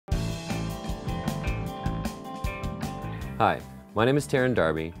Hi, my name is Terron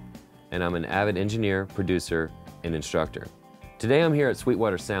Darby, and I'm an Avid engineer, producer, and instructor. Today I'm here at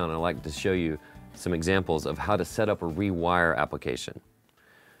Sweetwater Sound, and I'd like to show you some examples of how to set up a ReWire application.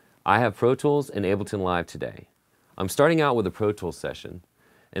 I have Pro Tools and Ableton Live today. I'm starting out with a Pro Tools session,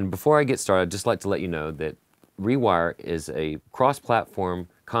 and before I get started, I'd just like to let you know that ReWire is a cross-platform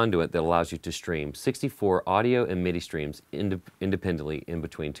conduit that allows you to stream 64 audio and MIDI streams independently in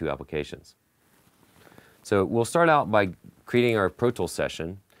between two applications. So we'll start out by creating our Pro Tools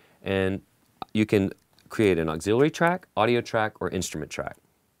session, and you can create an auxiliary track, audio track, or instrument track.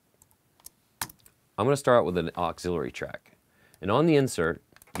 I'm going to start out with an auxiliary track. And on the insert,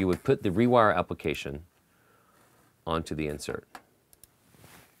 you would put the ReWire application onto the insert.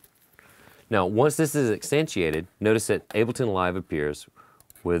 Now, once this is instantiated, notice that Ableton Live appears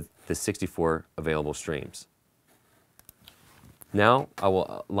with the 64 available streams. Now, I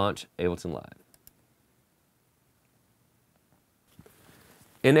will launch Ableton Live.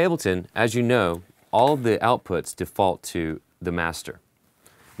 In Ableton, as you know, all of the outputs default to the master.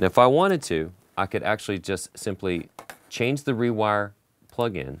 Now, if I wanted to, I could actually just simply change the ReWire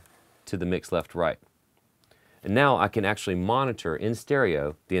plugin to the mix left-right. And now I can actually monitor in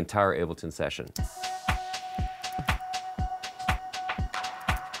stereo the entire Ableton session.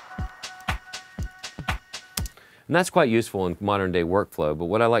 And that's quite useful in modern day workflow, but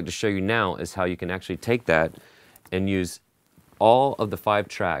what I'd like to show you now is how you can actually take that and use all of the 5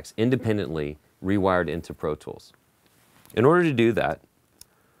 tracks independently rewired into Pro Tools. In order to do that,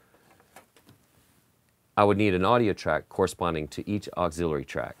 I would need an audio track corresponding to each auxiliary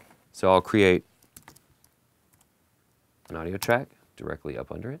track. So I'll create an audio track directly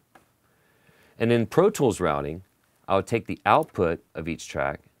up under it. And in Pro Tools routing, I would take the output of each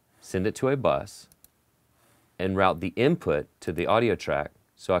track, send it to a bus, and route the input to the audio track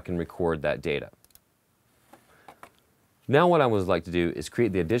so I can record that data. Now what I would like to do is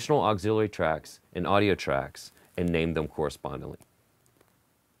create the additional auxiliary tracks and audio tracks and name them correspondingly.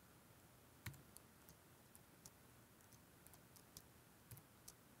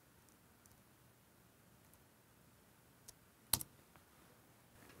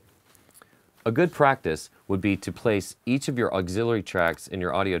 A good practice would be to place each of your auxiliary tracks and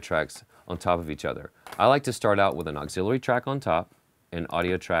your audio tracks on top of each other. I like to start out with an auxiliary track on top and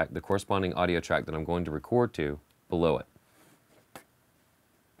audio track, the corresponding audio track that I'm going to record to, below it.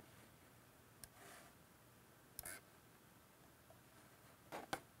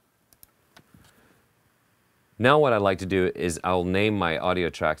 Now what I'd like to do is I'll name my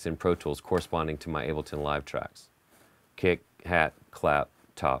audio tracks in Pro Tools corresponding to my Ableton Live tracks. Kick, hat, clap,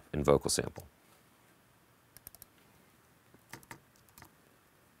 top, and vocal sample.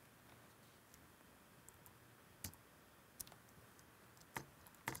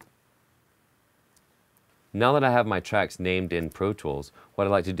 Now that I have my tracks named in Pro Tools, what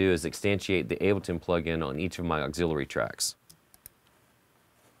I'd like to do is instantiate the Ableton plugin on each of my auxiliary tracks.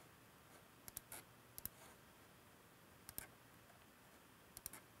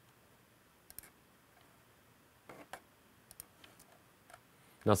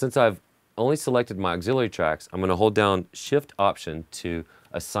 Now, since I've only selected my auxiliary tracks, I'm going to hold down Shift Option to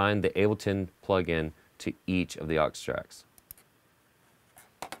assign the Ableton plugin to each of the aux tracks.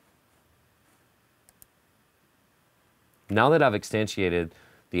 Now that I've instantiated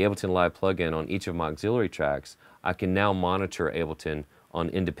the Ableton Live plugin on each of my auxiliary tracks, I can now monitor Ableton on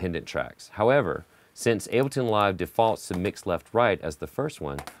independent tracks. However, since Ableton Live defaults to mix left-right as the first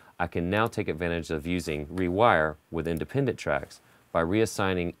one, I can now take advantage of using ReWire with independent tracks by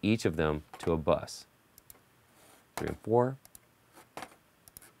reassigning each of them to a bus. 3 and 4,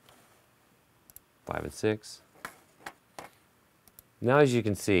 5 and 6. Now, as you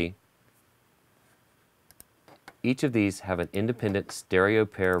can see, each of these have an independent stereo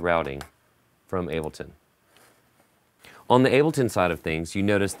pair routing from Ableton. On the Ableton side of things, you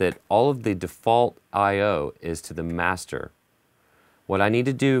notice that all of the default I/O is to the master. What I need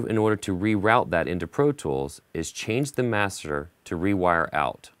to do in order to reroute that into Pro Tools is change the master to ReWire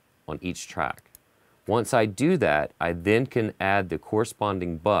out on each track. Once I do that, I then can add the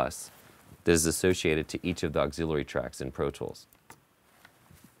corresponding bus that is associated to each of the auxiliary tracks in Pro Tools.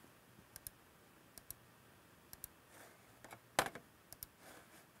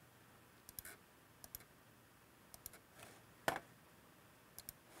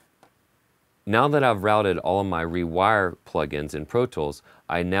 Now that I've routed all of my ReWire plugins in Pro Tools,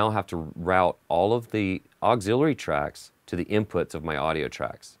 I now have to route all of the auxiliary tracks to the inputs of my audio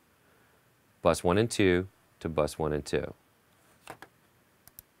tracks. Bus 1 and 2 to bus 1 and 2.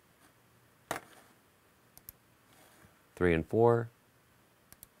 3 and 4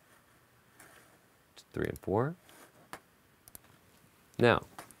 to 3 and 4. Now,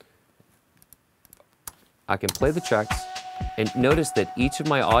 I can play the tracks and notice that each of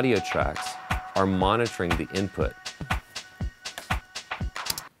my audio tracks are monitoring the input.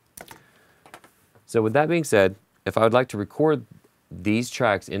 So with that being said, if I would like to record these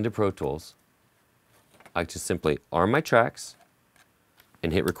tracks into Pro Tools, I just simply arm my tracks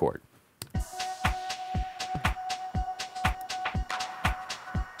and hit record.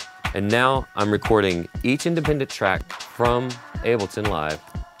 And now I'm recording each independent track from Ableton Live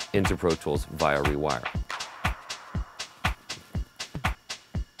into Pro Tools via ReWire.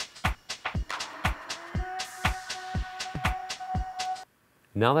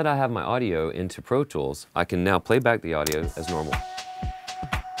 Now that I have my audio into Pro Tools, I can now play back the audio as normal.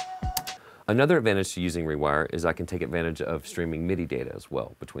 Another advantage to using ReWire is I can take advantage of streaming MIDI data as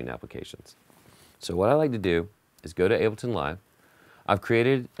well between applications. So what I like to do is go to Ableton Live. I've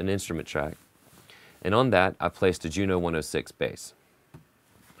created an instrument track, and on that I placed a Juno 106 bass.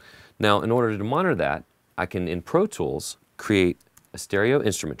 Now in order to monitor that, I can in Pro Tools create a stereo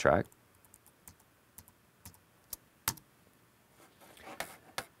instrument track,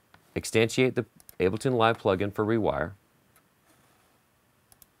 instantiate the Ableton Live plugin for ReWire,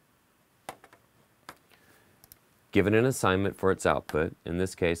 give it an assignment for its output. In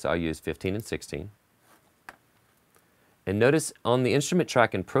this case, I'll use 15 and 16. And notice on the instrument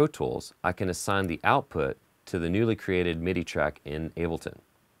track in Pro Tools, I can assign the output to the newly created MIDI track in Ableton.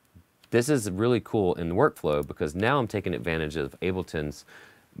 This is really cool in the workflow because now I'm taking advantage of Ableton's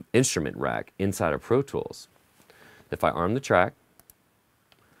instrument rack inside of Pro Tools. If I arm the track,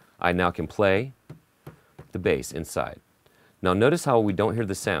 I now can play the bass inside. Now notice how we don't hear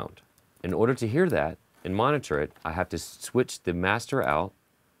the sound. In order to hear that and monitor it, I have to switch the master out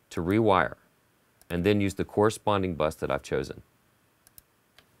to ReWire and then use the corresponding bus that I've chosen.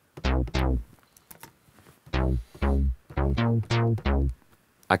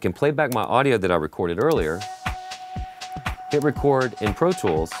 I can play back my audio that I recorded earlier, hit record in Pro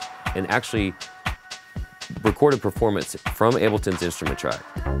Tools, and actually record a performance from Ableton's instrument track.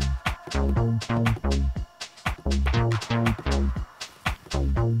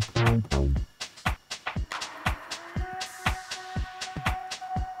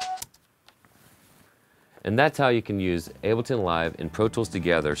 And that's how you can use Ableton Live and Pro Tools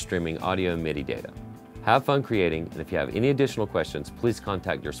together, streaming audio and MIDI data. Have fun creating, and if you have any additional questions, please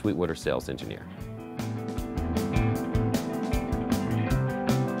contact your Sweetwater sales engineer.